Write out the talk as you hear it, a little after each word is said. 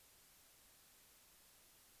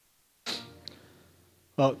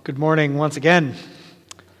Well, good morning once again.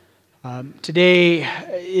 Today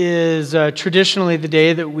is traditionally the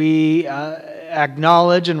day that we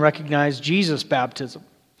acknowledge and recognize Jesus' baptism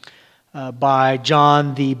by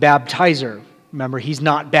John the Baptizer. Remember, he's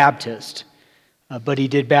not Baptist, but he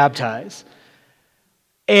did baptize.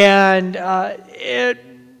 And it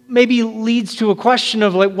maybe leads to a question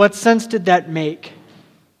of what sense did that make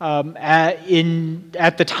at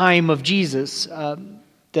the time of Jesus,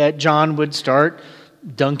 that John would start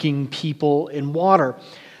dunking people in water.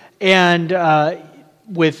 And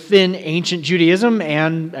within ancient Judaism,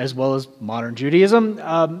 and as well as modern Judaism,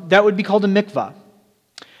 that would be called a mikvah.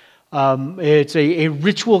 It's a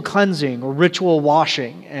ritual cleansing or ritual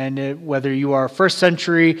washing. And whether you are a first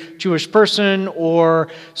century Jewish person or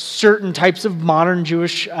certain types of modern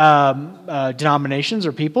Jewish denominations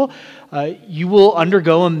or people, you will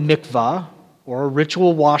undergo a mikvah or a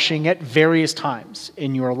ritual washing at various times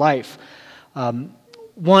in your life.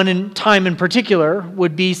 One time in particular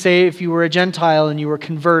would be, say, if you were a Gentile and you were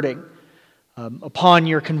converting. Upon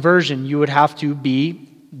your conversion, you would have to be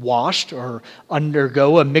washed or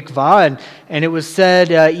undergo a mikvah. And it was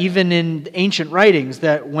said, even in ancient writings,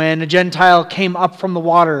 that when a Gentile came up from the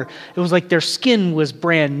water, it was like their skin was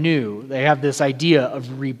brand new. They have this idea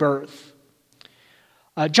of rebirth.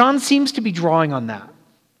 John seems to be drawing on that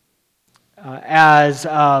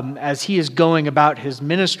as he is going about his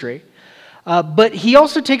ministry. But he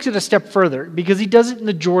also takes it a step further because he does it in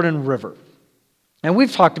the Jordan River. And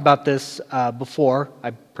we've talked about this before,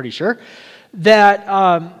 I'm pretty sure, that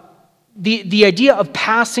the idea of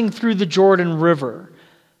passing through the Jordan River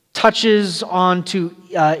touches onto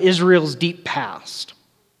Israel's deep past.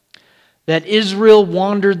 That Israel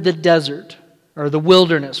wandered the desert or the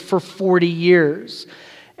wilderness for 40 years.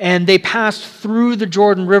 And they passed through the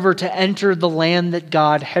Jordan River to enter the land that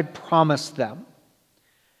God had promised them.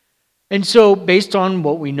 And so, based on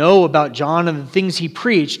what we know about John and the things he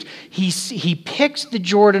preached, he picks the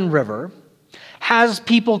Jordan River, has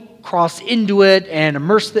people cross into it, and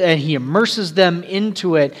he immerses them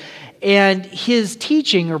into it. And his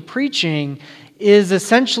teaching or preaching is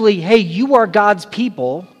essentially, hey, you are God's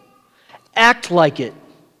people, act like it.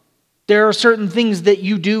 There are certain things that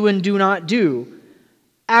you do and do not do.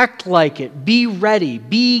 Act like it. Be ready.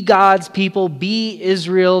 Be God's people. Be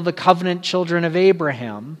Israel, the covenant children of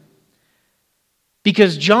Abraham.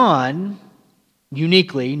 Because John,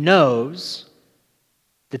 uniquely, knows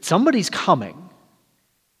that somebody's coming.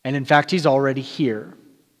 And in fact, he's already here.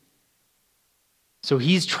 So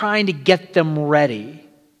he's trying to get them ready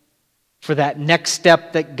for that next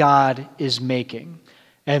step that God is making.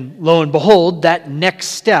 And lo and behold, that next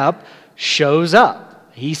step shows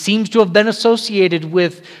up. He seems to have been associated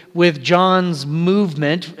with John's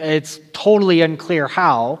movement. It's totally unclear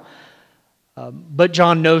how, but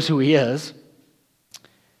John knows who he is.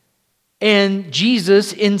 And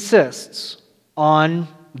Jesus insists on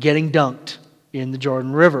getting dunked in the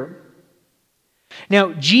Jordan River.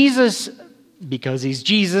 Now, Jesus, because he's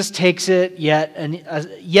Jesus, takes it yet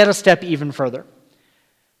a step even further.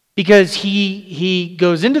 Because he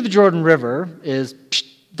goes into the Jordan River, is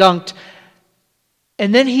dunked,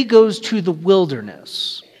 and then he goes to the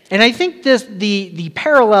wilderness. And I think the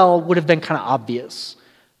parallel would have been kind of obvious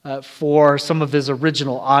for some of his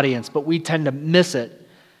original audience, but we tend to miss it.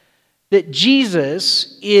 That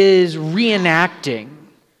Jesus is reenacting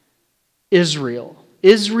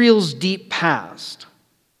Israel's deep past,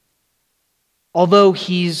 although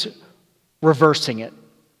he's reversing it.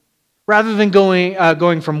 Rather than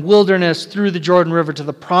going from wilderness through the Jordan River to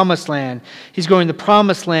the Promised Land, he's going the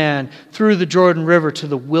Promised Land through the Jordan River to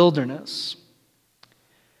the wilderness.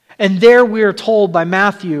 And there we are told by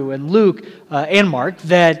Matthew and Luke and Mark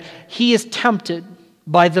that he is tempted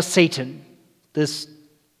by the Satan, this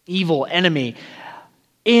evil enemy.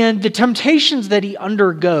 And the temptations that he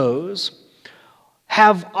undergoes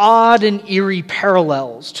have odd and eerie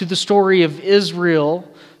parallels to the story of Israel,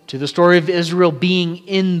 being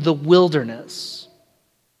in the wilderness.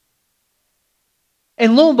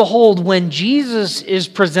 And lo and behold, when Jesus is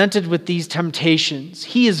presented with these temptations,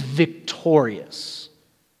 he is victorious.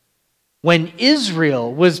 When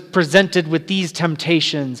Israel was presented with these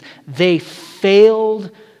temptations, they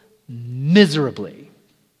failed miserably.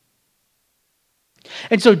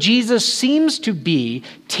 And so Jesus seems to be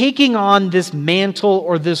taking on this mantle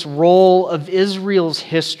or this role of Israel's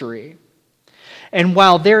history. And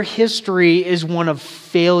while their history is one of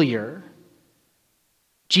failure,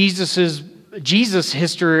 Jesus'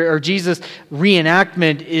 history or Jesus'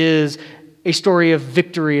 reenactment is a story of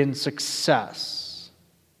victory and success.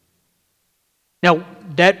 Now,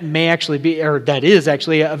 that is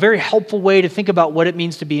actually a very helpful way to think about what it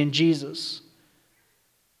means to be in Jesus.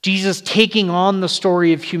 Jesus taking on the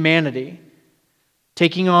story of humanity,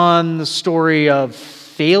 taking on the story of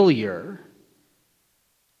failure,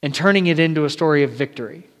 and turning it into a story of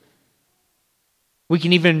victory. We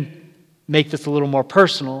can even make this a little more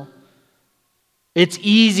personal. It's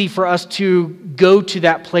easy for us to go to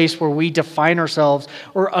that place where we define ourselves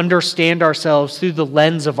or understand ourselves through the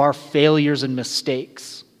lens of our failures and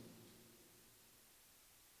mistakes.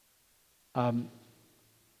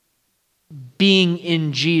 Being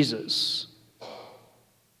in Jesus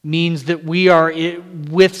means that we are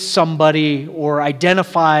with somebody or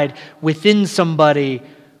identified within somebody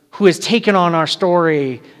who has taken on our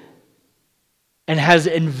story and has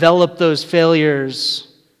enveloped those failures,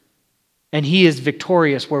 and he is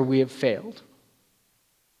victorious where we have failed.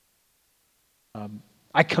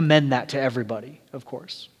 I commend that to everybody, of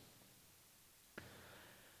course.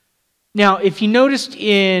 Now, if you noticed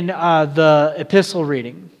in the epistle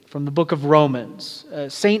reading from the book of Romans,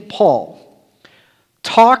 St. Paul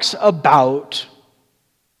talks about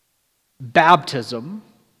baptism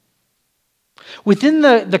within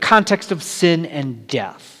the context of sin and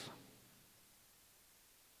death,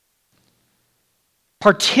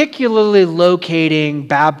 particularly locating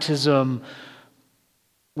baptism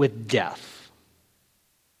with death.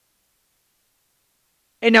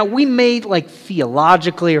 And now we may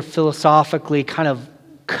theologically or philosophically kind of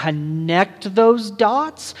connect those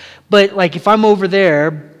dots, but if I'm over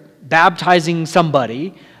there baptizing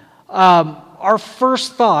somebody, our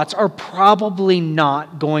first thoughts are probably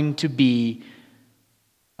not going to be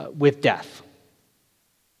with death.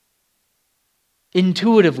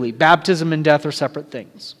 Intuitively, baptism and death are separate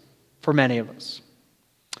things for many of us.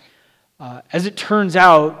 As it turns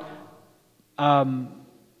out,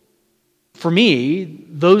 for me,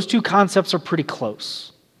 those two concepts are pretty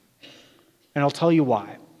close. And I'll tell you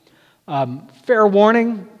why. Fair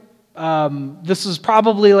warning, this is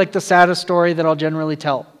probably the saddest story that I'll generally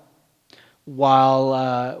tell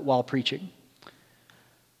while preaching.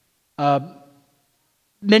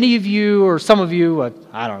 Many of you, or some of you,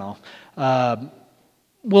 I don't know,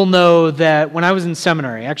 will know that when I was in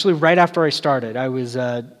seminary, actually right after I started, I was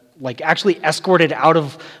actually escorted out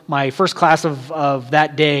of my first class of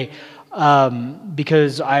that day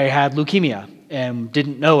because I had leukemia and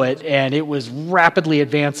didn't know it, and it was rapidly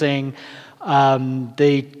advancing.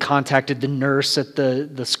 They contacted the nurse at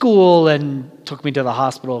the school and took me to the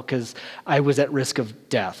hospital because I was at risk of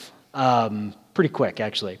death. Pretty quick,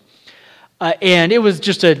 actually. And it was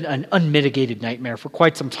just an unmitigated nightmare for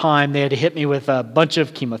quite some time. They had to hit me with a bunch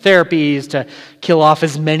of chemotherapies to kill off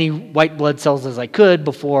as many white blood cells as I could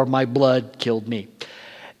before my blood killed me.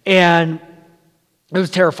 And it was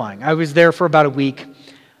terrifying. I was there for about a week.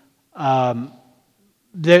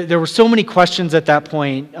 There were so many questions at that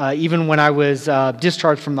point, even when I was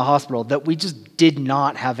discharged from the hospital, that we just did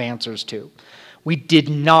not have answers to. We did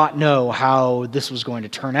not know how this was going to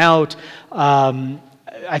turn out.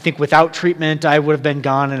 I think without treatment, I would have been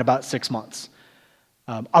gone in about 6 months.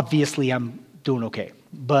 Obviously, I'm doing okay.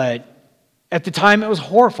 But at the time, it was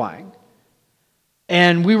horrifying.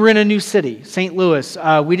 And we were in a new city, St. Louis.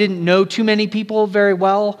 We didn't know too many people very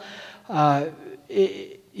well.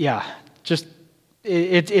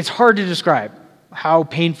 It's hard to describe how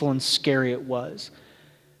painful and scary it was.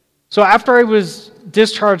 So after I was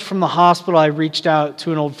discharged from the hospital, I reached out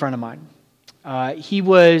to an old friend of mine. He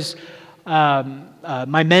was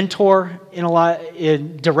my mentor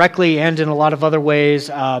directly and in a lot of other ways.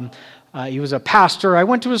 He was a pastor. I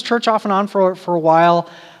went to his church off and on for a while.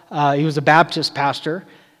 He was a Baptist pastor.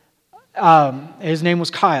 His name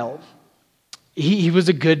was Kyle. He was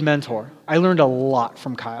a good mentor. I learned a lot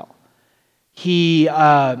from Kyle. He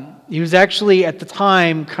was actually, at the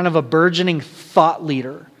time, kind of a burgeoning thought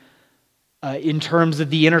leader in terms of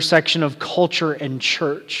the intersection of culture and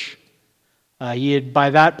church. He had, by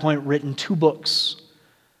that point, written 2 books.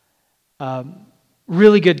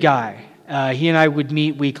 Really good guy. He and I would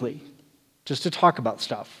meet weekly just to talk about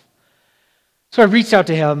stuff. So I reached out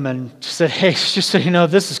to him and said, hey, just so you know,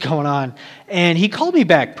 this is going on. And he called me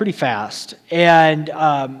back pretty fast. And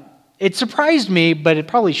it surprised me, but it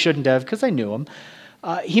probably shouldn't have because I knew him.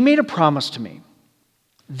 He made a promise to me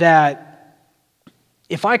that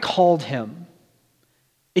if I called him,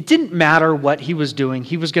 it didn't matter what he was doing,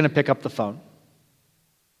 he was going to pick up the phone.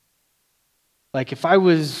 If I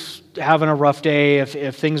was having a rough day,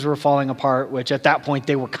 if things were falling apart, which at that point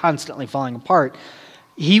they were constantly falling apart,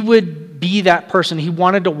 he would be that person. He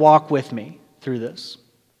wanted to walk with me through this.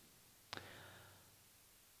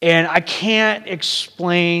 And I can't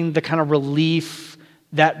explain the kind of relief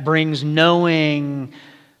that brings knowing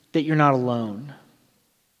that you're not alone.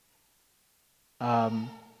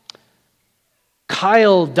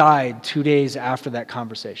 Kyle died 2 days after that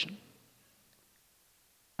conversation.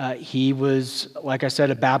 He was, like I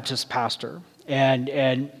said, a Baptist pastor.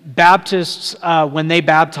 And Baptists, when they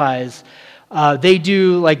baptize, they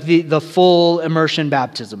do like the full immersion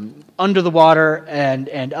baptism, under the water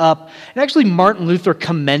and up. And actually, Martin Luther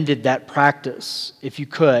commended that practice, if you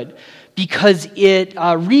could, because it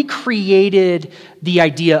recreated the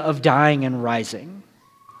idea of dying and rising.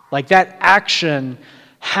 Like that action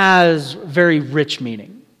has very rich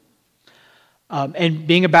meaning. And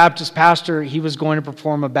being a Baptist pastor, he was going to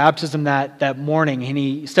perform a baptism that morning, and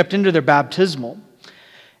he stepped into their baptismal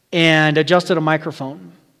and adjusted a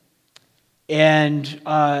microphone. And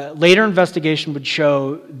later investigation would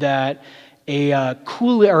show that it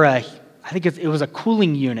was a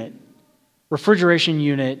cooling unit, refrigeration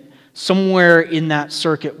unit, somewhere in that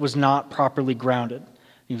circuit was not properly grounded.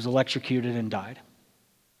 He was electrocuted and died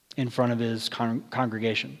in front of his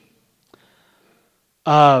congregation.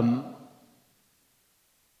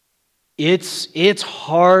 It's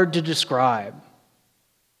hard to describe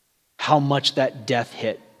how much that death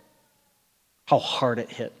hit, how hard it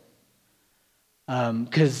hit.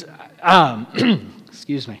 Because,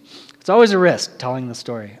 excuse me, it's always a risk telling the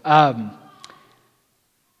story.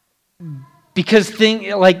 Because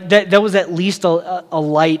that was at least a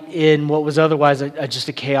light in what was otherwise just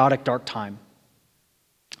a chaotic, dark time.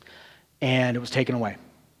 And it was taken away.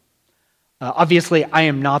 Obviously, I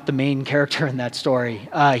am not the main character in that story.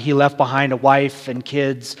 He left behind a wife and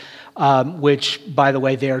kids, which, by the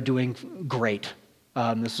way, they are doing great.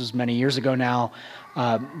 This was many years ago now.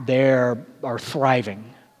 They are thriving,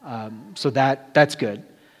 so that's good.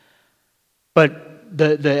 But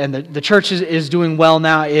the church is doing well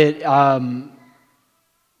now.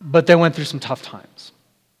 But they went through some tough times.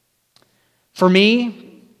 For me,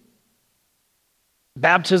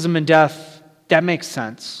 baptism and death, that makes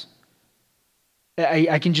sense.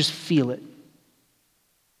 I can just feel it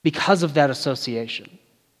because of that association.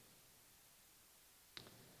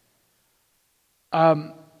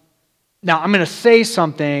 Now, I'm going to say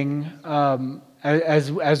something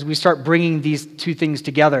as we start bringing these two things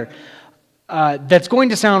together that's going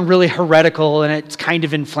to sound really heretical, and it's kind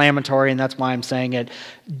of inflammatory, and that's why I'm saying it.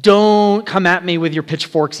 Don't come at me with your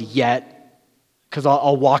pitchforks yet, because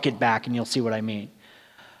I'll walk it back and you'll see what I mean.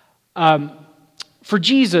 For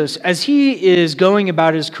Jesus, as he is going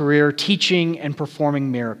about his career teaching and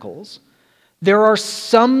performing miracles, there are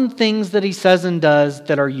some things that he says and does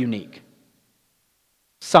that are unique.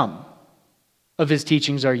 Some of his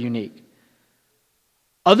teachings are unique.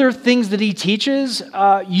 Other things that he teaches,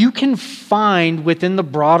 you can find within the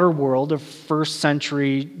broader world of first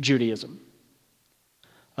century Judaism.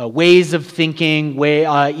 Ways of thinking,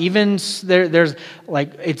 there's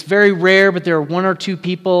like, it's very rare, but there are one or two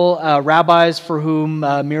people, rabbis for whom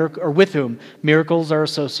with whom miracles are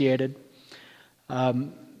associated.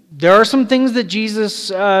 There are some things that Jesus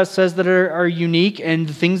says that are unique, and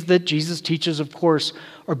the things that Jesus teaches, of course,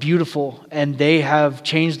 are beautiful, and they have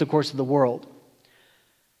changed the course of the world.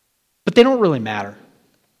 But they don't really matter.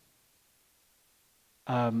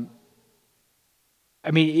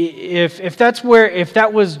 If that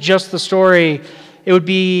was just the story, it would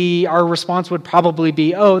be, our response would probably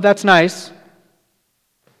be, oh, that's nice.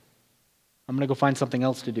 I'm going to go find something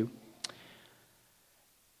else to do.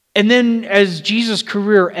 And then as Jesus'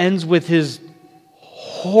 career ends with his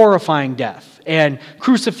horrifying death, and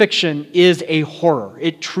crucifixion is a horror,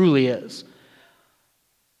 it truly is.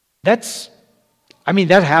 That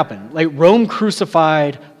happened. Like, Rome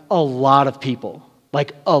crucified a lot of people,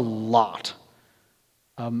 like a lot.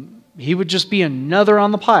 He would just be another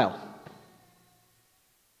on the pile.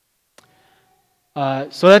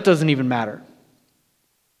 So that doesn't even matter.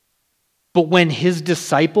 But when his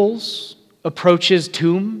disciples approach his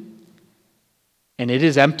tomb and it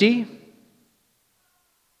is empty,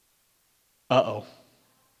 so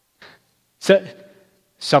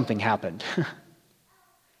something happened.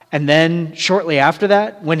 And then shortly after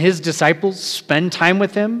that, when his disciples spend time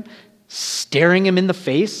with him, staring him in the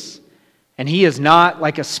face, and he is not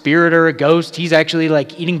like a spirit or a ghost, he's actually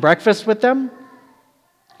like eating breakfast with them,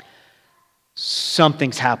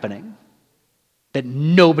 something's happening that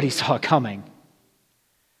nobody saw coming.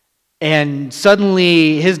 And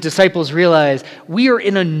suddenly his disciples realize we are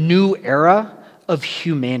in a new era of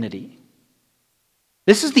humanity.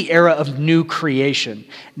 This is the era of new creation.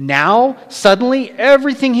 Now, suddenly,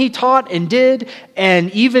 everything he taught and did, and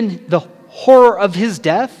even the horror of his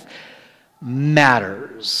death,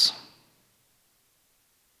 matters.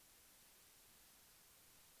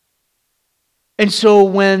 And so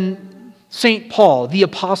when St. Paul, the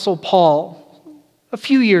Apostle Paul, a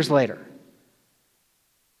few years later,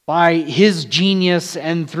 by his genius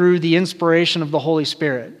and through the inspiration of the Holy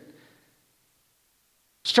Spirit,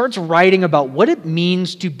 starts writing about what it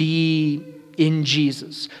means to be in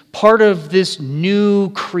Jesus, part of this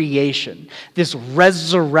new creation, this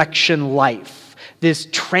resurrection life, this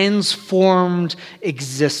transformed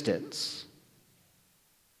existence.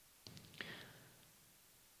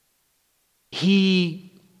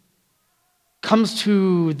 He comes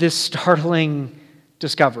to this startling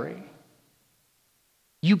discovery.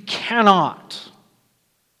 You cannot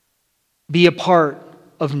be a part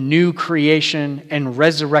of new creation and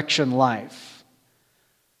resurrection life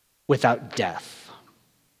without death.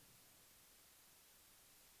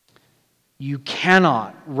 You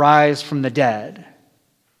cannot rise from the dead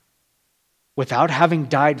without having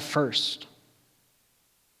died first.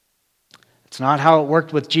 It's not how it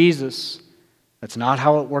worked with Jesus. That's not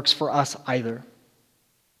how it works for us either.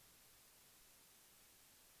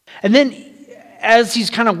 And then, as he's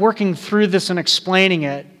kind of working through this and explaining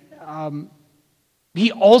it,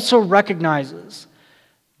 he also recognizes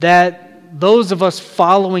that those of us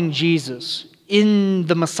following Jesus, in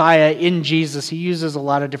the Messiah, in Jesus, he uses a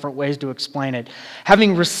lot of different ways to explain it.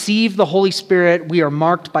 Having received the Holy Spirit, we are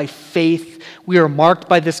marked by faith. We are marked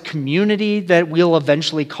by this community that we'll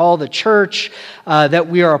eventually call the church, that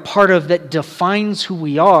we are a part of, that defines who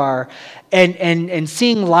we are. And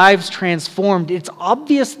seeing lives transformed, it's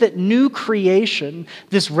obvious that new creation,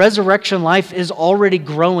 this resurrection life, is already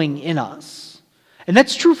growing in us. And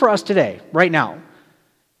that's true for us today, right now.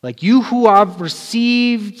 Like, you who have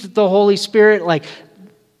received the Holy Spirit, like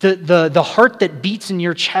the heart that beats in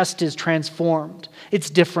your chest is transformed. It's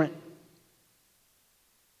different.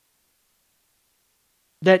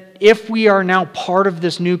 That if we are now part of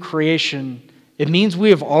this new creation, it means we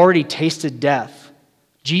have already tasted death,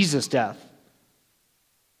 Jesus' death.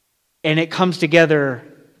 And it comes together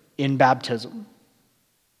in baptism.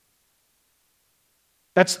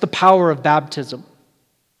 That's the power of baptism.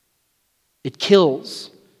 It kills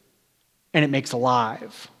and it makes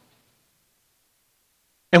alive.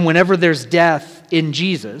 And whenever there's death in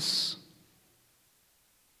Jesus,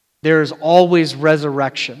 there is always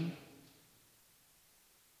resurrection.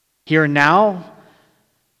 Here and now,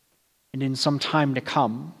 and in some time to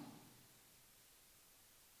come.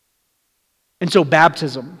 And so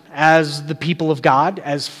baptism, as the people of God,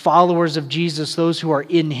 as followers of Jesus, those who are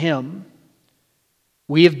in him,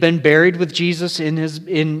 we have been buried with Jesus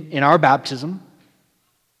in our baptism.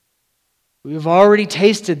 We've already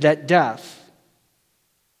tasted that death.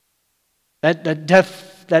 That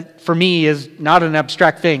death, that for me is not an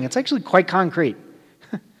abstract thing. It's actually quite concrete.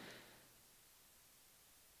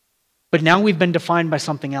 But now we've been defined by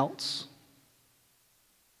something else.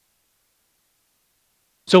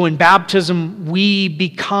 So in baptism, we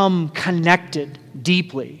become connected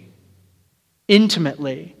deeply,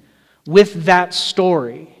 intimately, with that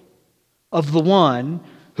story of the one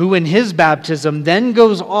who in his baptism then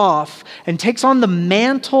goes off and takes on the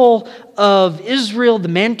mantle of Israel, the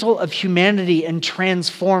mantle of humanity, and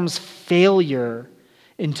transforms failure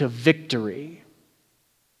into victory.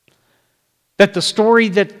 That the story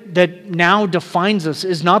that now defines us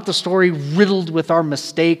is not the story riddled with our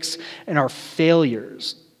mistakes and our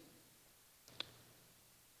failures,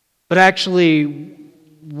 but actually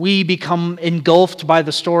we become engulfed by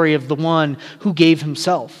the story of the one who gave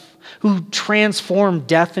himself, who transformed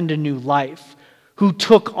death into new life, who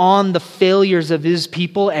took on the failures of his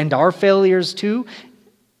people and our failures too,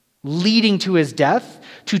 leading to his death,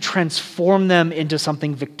 to transform them into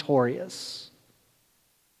something victorious.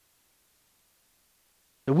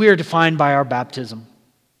 We are defined by our baptism.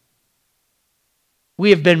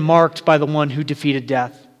 We have been marked by the one who defeated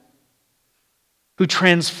death, who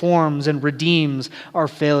transforms and redeems our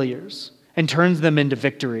failures and turns them into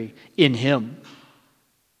victory in him.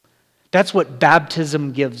 That's what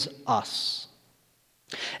baptism gives us.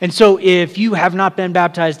 And so if you have not been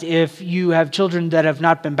baptized, if you have children that have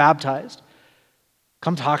not been baptized,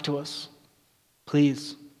 come talk to us,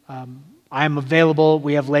 please. I am available.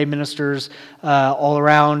 We have lay ministers all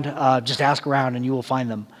around. Just ask around and you will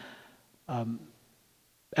find them.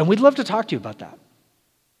 And we'd love to talk to you about that.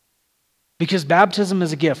 Because baptism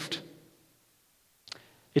is a gift.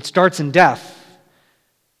 It starts in death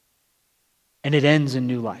and it ends in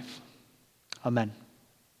new life. Amen.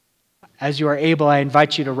 As you are able, I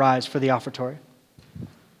invite you to rise for the offertory.